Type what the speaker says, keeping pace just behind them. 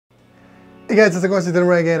Hey guys, it's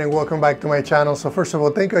Ray again and welcome back to my channel. So first of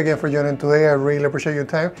all, thank you again for joining today. I really appreciate your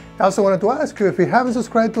time. I also wanted to ask you, if you haven't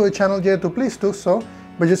subscribed to the channel yet, to please do so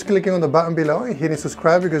by just clicking on the button below and hitting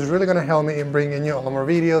subscribe, because it's really going to help me in bringing you a lot more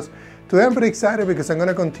videos. Today I'm pretty excited because I'm going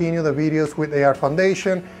to continue the videos with AR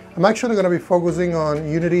Foundation. I'm actually going to be focusing on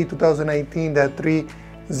Unity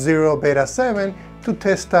 2018.3.0 Beta 7 to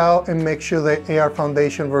test out and make sure the AR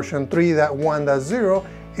Foundation version 3.1.0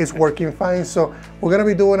 is working fine. So we're going to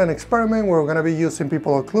be doing an experiment where we're going to be using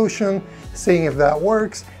people occlusion, seeing if that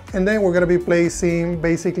works, and then we're going to be placing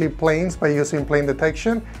basically planes by using plane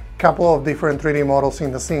detection, a couple of different 3D models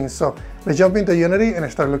in the scene. So let's jump into Unity and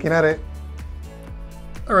start looking at it.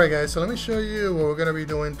 Alright guys, so let me show you what we're going to be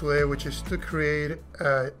doing today, which is to create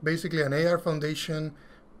basically an AR Foundation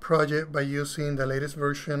project by using the latest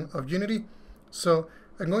version of Unity. So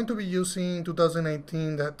I'm going to be using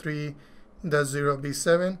 2018.3.0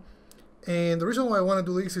 B7, and the reason why I want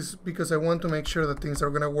to do this is because I want to make sure that things are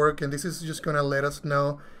going to work, and this is just going to let us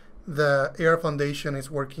know the AR Foundation is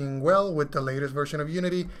working well with the latest version of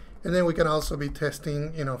Unity, and then we can also be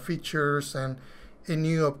testing, features and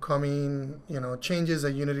new upcoming, changes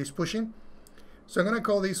that Unity is pushing. So I'm going to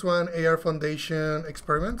call this one AR Foundation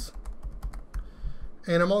Experiments,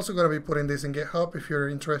 and I'm also going to be putting this in GitHub. If you're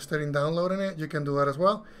interested in downloading it, you can do that as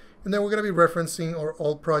well. And then we're going to be referencing our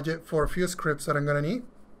old project for a few scripts that I'm going to need.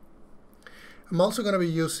 I'm also going to be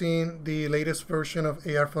using the latest version of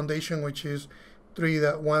AR Foundation, which is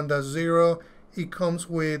 3.1.0. It comes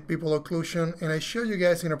with people occlusion, and I showed you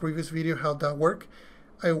guys in a previous video how that works.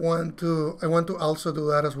 I want to also do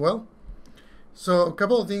that as well. So a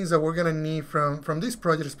couple of things that we're going to need from this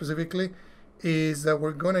project specifically is that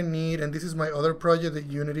we're going to need, and this is my other project, the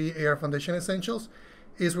Unity AR Foundation Essentials,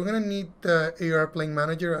 is we're going to need the AR Plane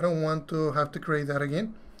Manager. I don't want to have to create that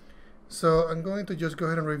again. So I'm going to just go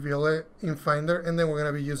ahead and reveal it in Finder, and then we're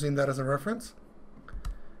going to be using that as a reference.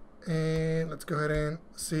 And let's go ahead and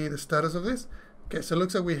see the status of this. Okay, so it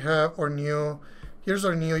looks like we have our here's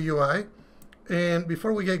our new UI. And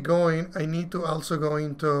before we get going, I need to also go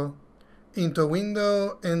into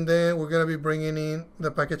Window, and then we're going to be bringing in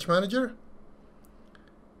the Package Manager.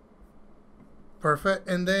 Perfect.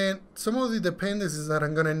 And then some of the dependencies that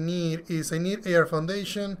I'm going to need is I need AR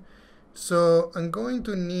Foundation. So I'm going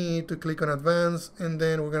to need to click on Advanced, and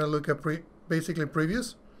then we're going to look at basically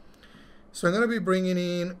Previews. So I'm going to be bringing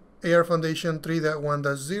in AR Foundation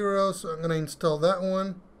 3.1.0. So I'm going to install that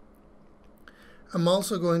one. I'm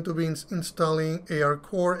also going to be installing AR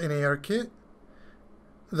Core and ARKit.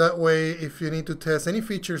 That way, if you need to test any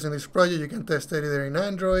features in this project, you can test it either in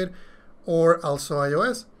Android or also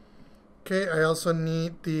iOS. Okay, I also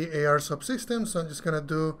need the AR subsystem, so I'm just going to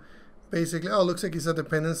do basically, looks like it's a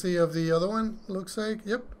dependency of the other one, looks like,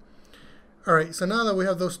 yep. All right, so now that we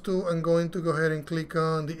have those two, I'm going to go ahead and click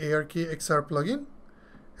on the ARKit XR plugin,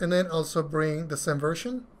 and then also bring the same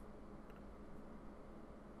version.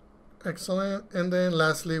 Excellent. And then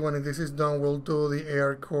lastly, when this is done, we'll do the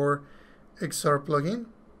AR Core XR plugin.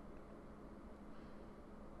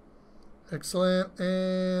 Excellent.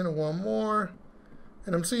 And one more.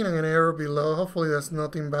 And I'm seeing an error below. Hopefully that's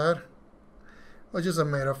nothing bad. Or just a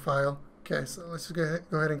meta file. Okay, so let's go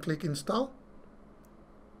ahead and click install.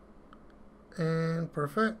 And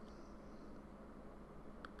perfect.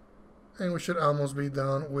 And we should almost be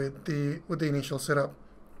done with the initial setup.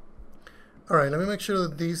 Alright, let me make sure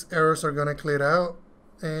that these errors are gonna clear out.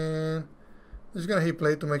 And I'm just gonna hit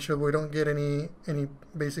play to make sure we don't get any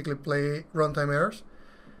basically play runtime errors.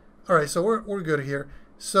 Alright, so we're good here.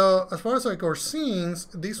 So as far as like our scenes,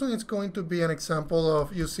 this one is going to be an example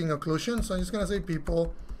of using occlusion. So I'm just going to say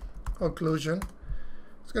people occlusion.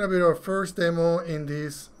 It's going to be our first demo in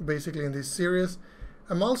this, basically in this series.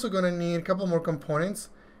 I'm also going to need a couple more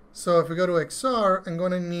components. So if we go to XR, I'm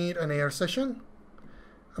going to need an AR session.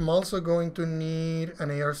 I'm also going to need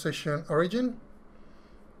an AR session origin.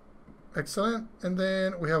 Excellent. And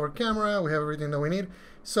then we have our camera, we have everything that we need.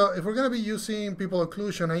 So if we're going to be using people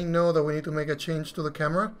occlusion, I know that we need to make a change to the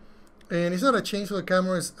camera. And it's not a change to the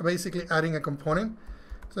camera, it's basically adding a component.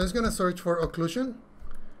 So I'm just going to search for occlusion.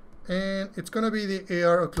 And it's going to be the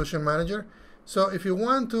AR Occlusion Manager. So if you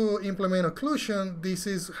want to implement occlusion, this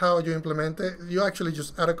is how you implement it. You actually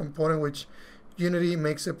just add a component, which Unity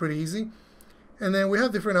makes it pretty easy. And then we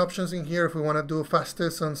have different options in here if we want to do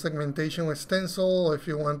fastest on segmentation with stencil, or if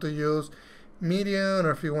you want to use median,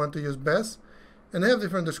 or if you want to use best. And they have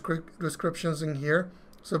different descriptions in here.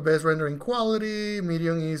 So best rendering quality,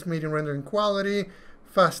 medium is medium rendering quality,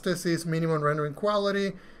 fastest is minimum rendering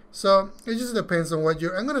quality. So it just depends on what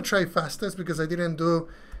I'm going to try fastest because I don't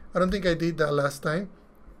think I did that last time.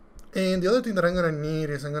 And the other thing that I'm gonna need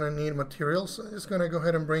is I'm gonna need materials. So I'm just gonna go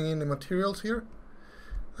ahead and bring in the materials here.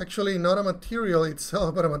 Actually, not a material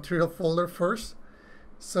itself, but a material folder first.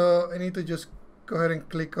 So I need to just go ahead and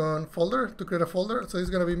click on folder to create a folder. So it's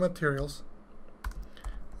gonna be materials.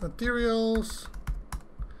 Materials.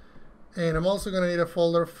 And I'm also gonna need a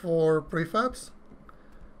folder for prefabs.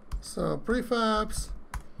 So prefabs.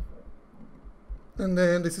 And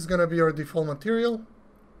then this is gonna be our default material.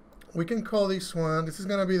 We can call this one, this is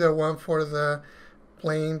gonna be the one for the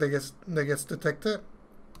plane that gets detected.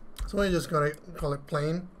 So we're just gonna call it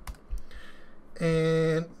plane.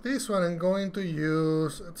 And this one I'm going to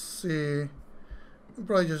use, let's see, we'll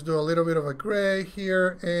probably just do a little bit of a gray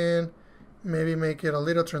here and maybe make it a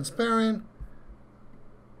little transparent.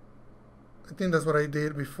 I think that's what I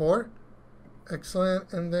did before.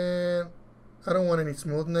 Excellent. And then I don't want any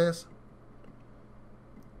smoothness.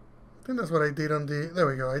 I think that's what I did on the, there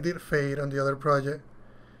we go, I did fade on the other project.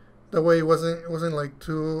 That way it wasn't like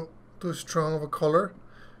too strong of a color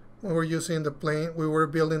when we're using the plane, we were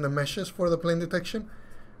building the meshes for the plane detection.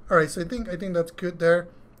 Alright, so I think that's good there.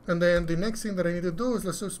 And then the next thing that I need to do is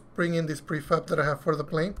let's just bring in this prefab that I have for the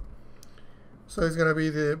plane. So it's gonna be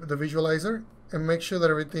the visualizer and make sure that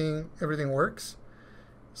everything works.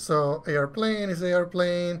 So AR plane is AR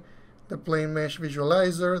plane, the plane mesh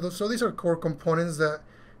visualizer. So these are core components that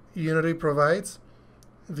Unity provides.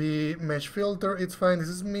 The mesh filter, it's fine. This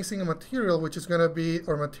is missing a material, which is going to be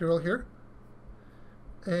our material here.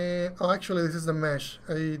 And oh, actually, this is the mesh.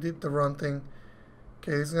 I did the wrong thing.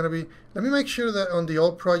 Okay, this is going to be. Let me make sure that on the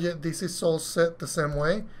old project, this is all set the same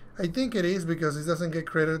way. I think it is because it doesn't get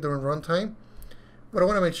created during runtime. But I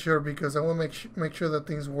want to make sure because I want to make sure that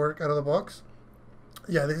things work out of the box.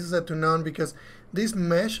 Yeah, this is set to none because this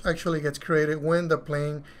mesh actually gets created when the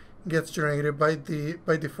plane gets generated by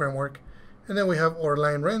the framework. And then we have our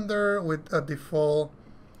line render with a default,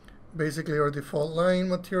 basically our default line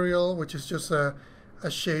material, which is just a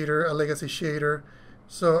shader, a legacy shader.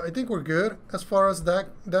 So I think we're good as far as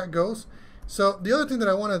that goes. So the other thing that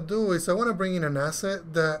I want to do is I want to bring in an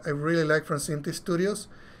asset that I really like from Synth Studios.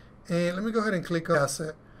 And let me go ahead and click on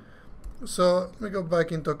asset. So let me go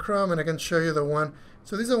back into Chrome and I can show you the one.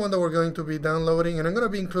 So this is the one that we're going to be downloading, and I'm going to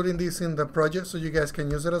be including this in the project so you guys can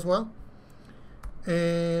use it as well.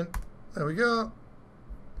 And there we go.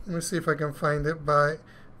 Let me see if I can find it by,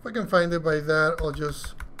 that, I'll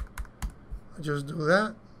just do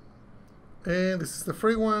that. And this is the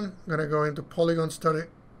free one. I'm going to go into Polygon started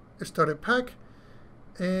pack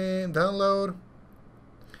and download.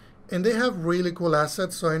 And they have really cool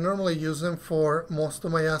assets, so I normally use them for most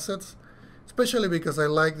of my assets, especially because I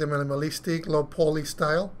like the minimalistic, low poly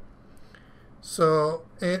style. So,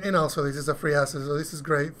 and also this is a free asset, so this is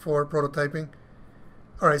great for prototyping.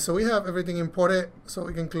 Alright, so we have everything imported, so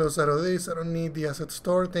we can close out of this. I don't need the asset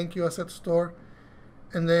store. Thank you, asset store.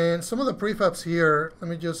 And then some of the prefabs here, let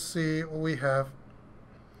me just see what we have.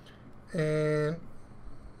 And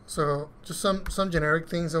so just some generic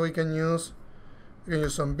things that we can use. We can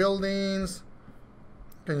use some buildings,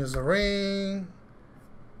 we can use the ring,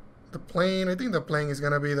 the plane. I think the plane is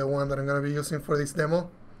going to be the one that I'm going to be using for this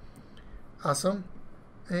demo. Awesome.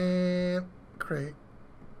 And great.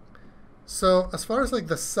 So as far as like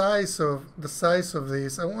the size of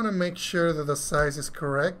this, I want to make sure that the size is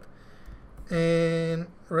correct. And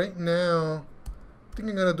right now, I think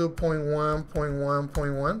I'm going to do 0.1, 0.1,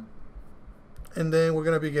 0.1. And then we're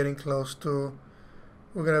going to be getting close to,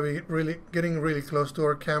 getting really close to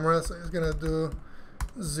our camera. So it's going to do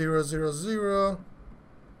 0, 0, 0.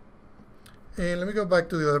 And let me go back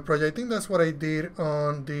to the other project. I think that's what I did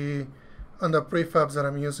on the prefabs that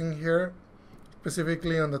I'm using here,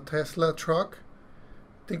 specifically on the Tesla truck.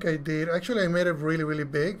 I think I did. Actually, I made it really, really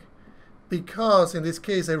big because in this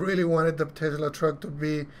case, I really wanted the Tesla truck to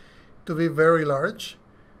be very large.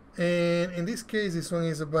 And in this case, this one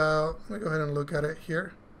is about, let me go ahead and look at it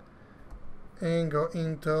here and go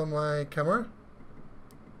into my camera.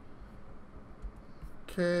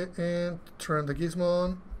 Okay, and turn the gizmo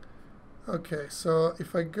on. Okay, so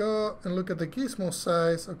if I go and look at the gizmo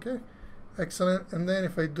size, okay, excellent. And then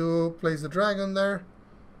if I do place the drag on there,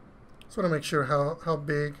 just want to make sure how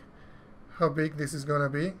big this is gonna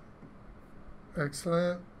be.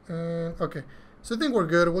 Excellent. And okay, so I think we're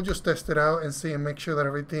good. We'll just test it out and see and make sure that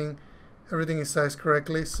everything is sized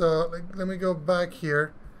correctly. So let me go back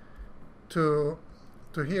here to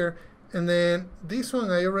here, and then this one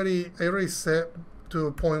I already set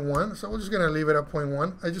to 0.1, so we're just gonna leave it at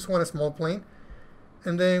 0.1. I just want a small plane.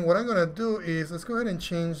 And then what I'm gonna do is let's go ahead and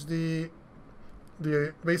change the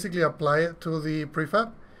basically apply it to the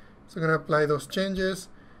prefab. So I'm gonna apply those changes,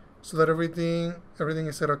 so that everything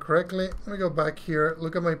is set up correctly. Let me go back here,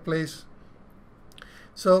 look at my place.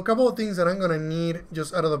 So a couple of things that I'm going to need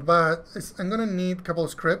just out of the bat is I'm going to need a couple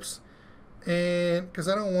of scripts, and because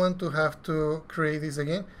I don't want to have to create this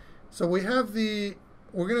again. So we have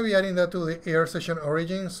we're going to be adding that to the AR session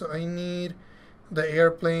origin. So I need the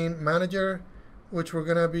airplane manager, which we're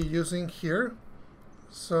going to be using here.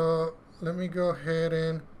 So let me go ahead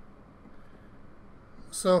and,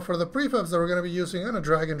 so for the prefabs that we're going to be using, I'm going to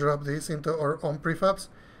drag and drop this into our own prefabs.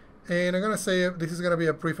 And I'm going to say this is going to be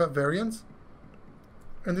a prefab variance.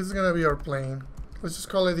 And this is going to be our plane. Let's just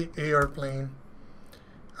call it the AR plane.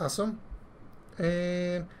 Awesome.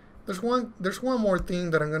 And there's one more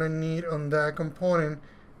thing that I'm going to need on that component,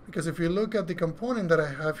 because if you look at the component that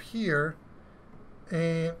I have here,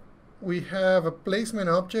 and we have a placement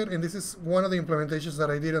object, and this is one of the implementations that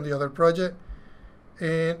I did on the other project,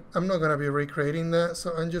 and I'm not going to be recreating that,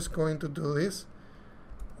 so I'm just going to do this.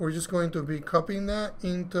 We're just going to be copying that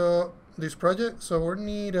into this project. So we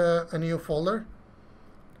need a new folder.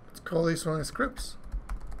 Let's call this one scripts.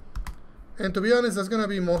 And to be honest, that's going to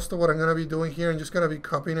be most of what I'm going to be doing here. I'm just going to be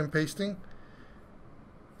copying and pasting.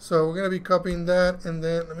 So we're going to be copying that, and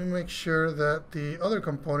then let me make sure that the other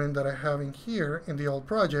component that I have in here in the old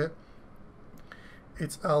project,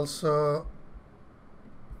 it's also,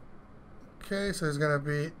 okay, so it's going to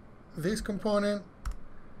be this component,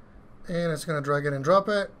 and it's going to drag it and drop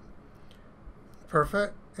it.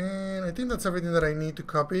 Perfect. And I think that's everything that I need to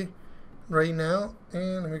copy right now.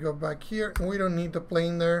 And let me go back here, and we don't need the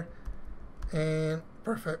plane there. And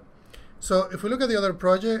perfect. So if we look at the other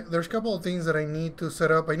project, there's a couple of things that I need to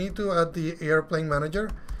set up. I need to add the airplane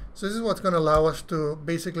manager. So this is what's going to allow us to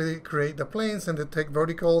basically create the planes and detect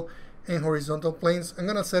vertical and horizontal planes. I'm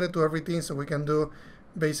going to set it to everything so we can do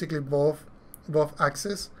basically both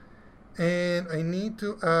axes. And I need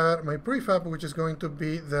to add my prefab, which is going to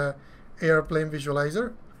be the airplane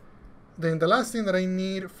visualizer. Then the last thing that I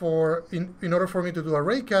need for in order for me to do a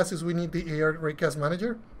raycast is we need the AR raycast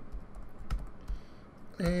manager.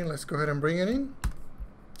 And let's go ahead and bring it in.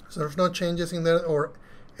 So there's no changes in there or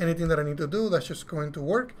anything that I need to do. That's just going to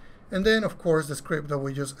work. And then of course the script that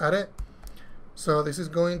we just added. So this is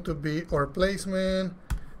going to be our placement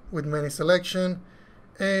with many selection.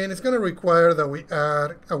 And it's going to require that we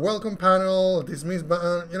add a welcome panel, a dismiss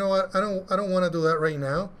button. You know what? I don't want to do that right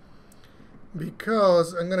now,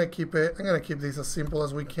 because I'm going to keep this as simple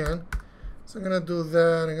as we can. So I'm going to do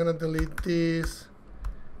that. I'm going to delete this.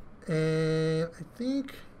 And I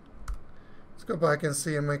think, let's go back and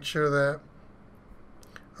see and make sure that,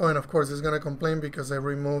 oh, and of course it's going to complain because I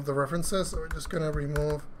removed the references. So we're just going to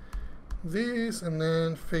remove this and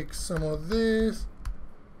then fix some of this.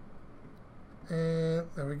 And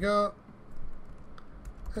there we go.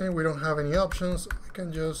 And we don't have any options. We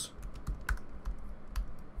can just,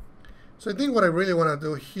 so I think what I really want to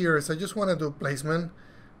do here is I just want to do placement.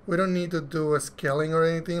 We don't need to do a scaling or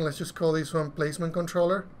anything. Let's just call this one placement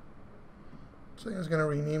controller. So I'm just going to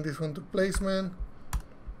rename this one to placement.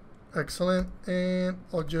 Excellent. And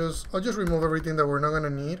I'll just remove everything that we're not going to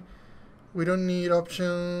need. We don't need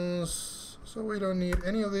options, so we don't need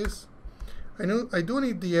any of this. I do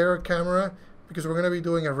need the error camera because we're going to be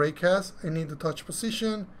doing a raycast. I need the touch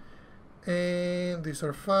position, and these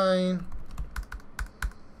are fine.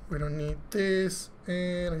 We don't need this,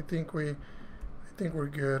 and I think we're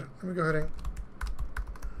good. Let me go ahead and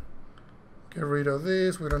get rid of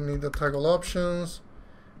this. We don't need the toggle options.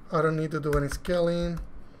 I don't need to do any scaling,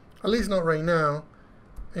 at least not right now.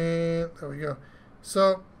 And there we go.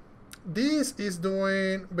 So this is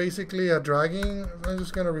doing basically a dragging. I'm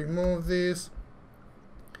just going to remove this.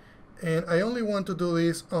 And I only want to do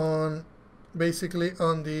this on basically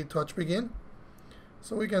on the touch begin.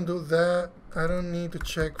 So we can do that. I don't need to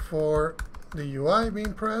check for the UI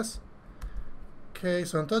being pressed. Okay,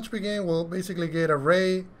 so on touch begin, we'll basically get a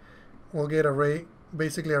ray. We'll get a ray,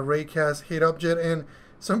 basically a raycast hit object. And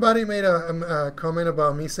somebody made a comment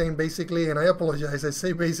about me saying basically, and I apologize. I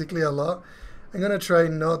say basically a lot. I'm going to try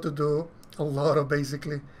not to do a lot of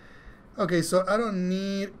basically. Okay, so I don't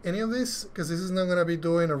need any of this because this is not going to be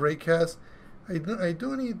doing a raycast. I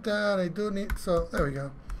do need that. I do need, so there we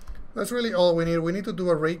go. That's really all we need. We need to do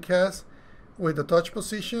a raycast with the touch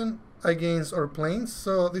position against our planes.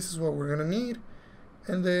 So this is what we're going to need.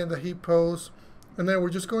 And then the heat pose. And then we're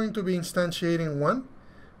just going to be instantiating one.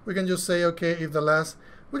 We can just say, okay, if the last,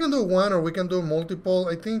 we can do one or we can do multiple.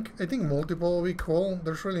 I think multiple will be cool.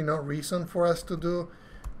 There's really no reason for us to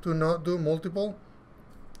not do multiple.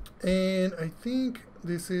 And I think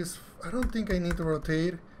this is, I don't think I need to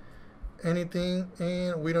rotate anything,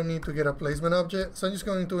 and we don't need to get a placement object. So I'm just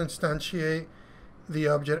going to instantiate the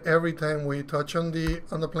object every time we touch on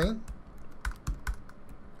the plane.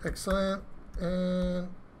 Excellent. And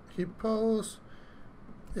hit pose.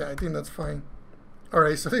 Yeah, I think that's fine.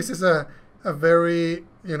 Alright, so this is a very,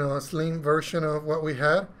 slim version of what we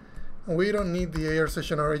had. And we don't need the AR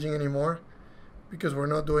session origin anymore because we're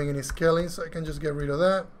not doing any scaling, so I can just get rid of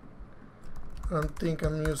that. I don't think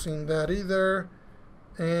I'm using that either.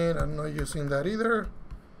 And I'm not using that either.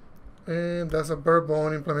 And that's a bare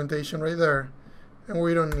bone implementation right there. And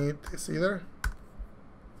we don't need this either.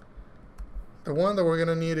 The one that we're going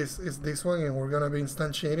to need is this one, and we're going to be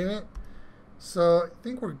instantiating it. So I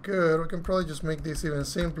think we're good. We can probably just make this even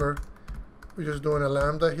simpler. We're just doing a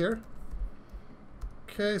lambda here.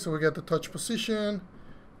 Okay, so we got the touch position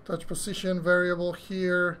variable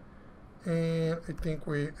here, and I think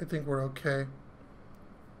we're okay.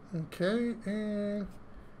 Okay, and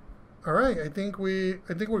all right, I think we're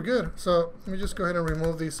good. So let me just go ahead and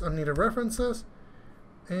remove these unneeded references.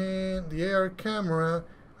 And the AR camera,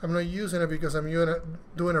 I'm not using it because I'm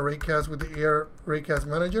doing a raycast with the AR raycast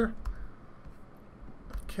manager.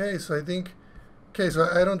 Okay, so I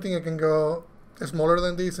don't think I can go smaller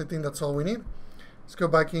than this. I think that's all we need. Let's go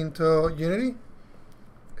back into Unity.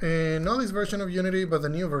 And not this version of Unity, but the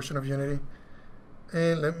new version of Unity.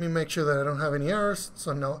 And let me make sure that I don't have any errors.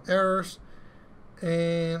 So no errors.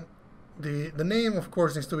 And the name, of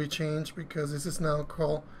course, needs to be changed because this is now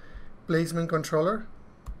called Placement Controller.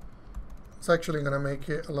 It's actually going to make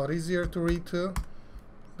it a lot easier to read too.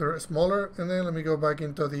 They're smaller. And then let me go back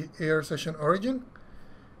into the AR session origin.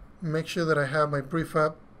 Make sure that I have my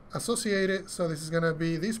prefab associated. So this is going to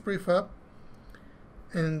be this prefab.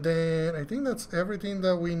 And then I think that's everything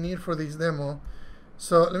that we need for this demo.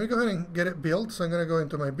 So let me go ahead and get it built. So I'm going to go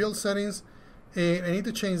into my build settings. And I need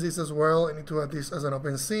to change this as well. I need to add this as an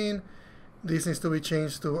open scene. This needs to be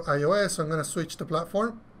changed to iOS. So I'm going to switch the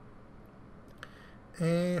platform.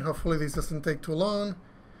 And hopefully this doesn't take too long.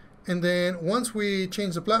 And then once we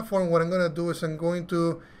change the platform, what I'm going to do is I'm going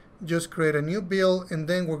to just create a new build. And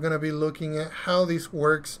then we're going to be looking at how this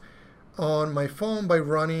works on my phone by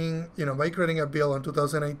running, by creating a build on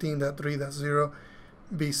 2019.3.0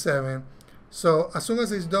 V7. So as soon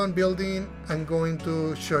as it's done building, I'm going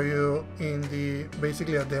to show you in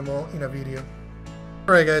basically a demo in a video.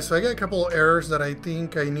 Alright guys, so I got a couple of errors that I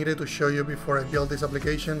think I needed to show you before I build this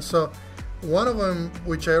application. So one of them,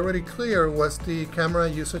 which I already cleared, was the camera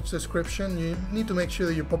usage description. You need to make sure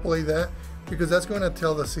that you populate that because that's going to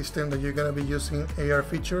tell the system that you're going to be using AR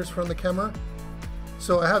features from the camera.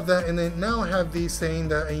 So I have that, and then now I have these saying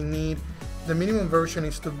that I need the minimum version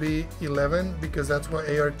is to be 11 because that's what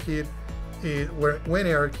ARKit when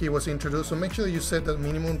ARKit was introduced. So make sure that you set that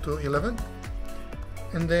minimum to 11.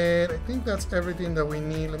 And then I think that's everything that we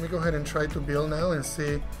need. Let me go ahead and try to build now and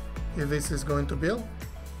see if this is going to build.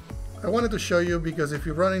 I wanted to show you because if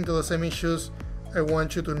you run into the same issues, I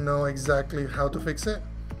want you to know exactly how to fix it.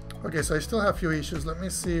 Okay, so I still have a few issues. Let me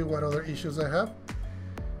see what other issues I have.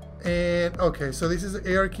 And okay, so this is the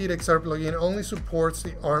ARKit XR plugin, only supports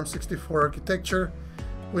the ARM64 architecture.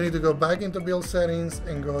 We need to go back into build settings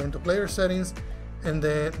and go into player settings, and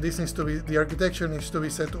then this needs to be, the architecture needs to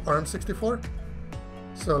be set to ARM64.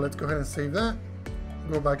 So let's go ahead and save that,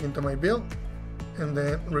 go back into my build, and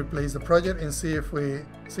then replace the project and see if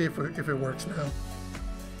it works now.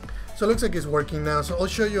 So it looks like it's working now, so I'll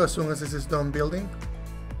show you as soon as this is done building.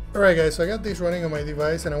 Alright guys, so I got this running on my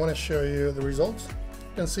device and I want to show you the results.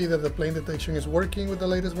 You can see that the plane detection is working with the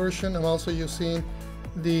latest version. I'm also using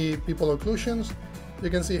the people occlusions. You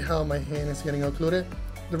can see how my hand is getting occluded.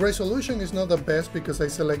 The resolution is not the best because I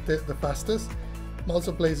selected the fastest. I'm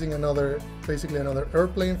also placing basically another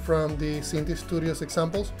airplane from the Cinti Studios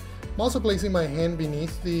examples. I'm also placing my hand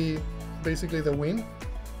beneath basically the wing.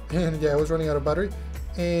 And yeah, I was running out of battery.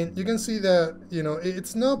 And you can see that,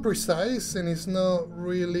 it's not precise and it's not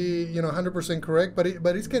really, 100% correct, but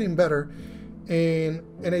it's getting better. And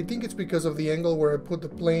I think it's because of the angle where I put the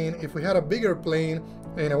plane. If we had a bigger plane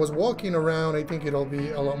and I was walking around, I think it'll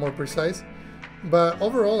be a lot more precise. But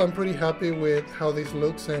overall, I'm pretty happy with how this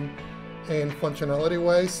looks and functionality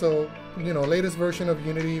wise. So, latest version of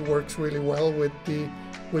Unity works really well with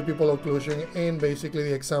people occlusion and basically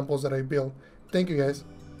the examples that I built. Thank you guys.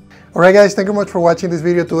 Alright guys, thank you much for watching this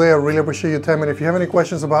video today. I really appreciate your time, and if you have any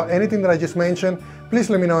questions about anything that I just mentioned, please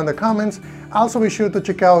let me know in the comments. Also be sure to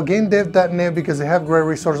check out gamedev.net because they have great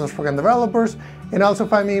resources for game developers, and also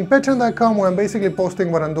find me in patreon.com where I'm basically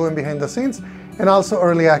posting what I'm doing behind the scenes and also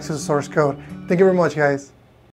early access source code. Thank you very much guys.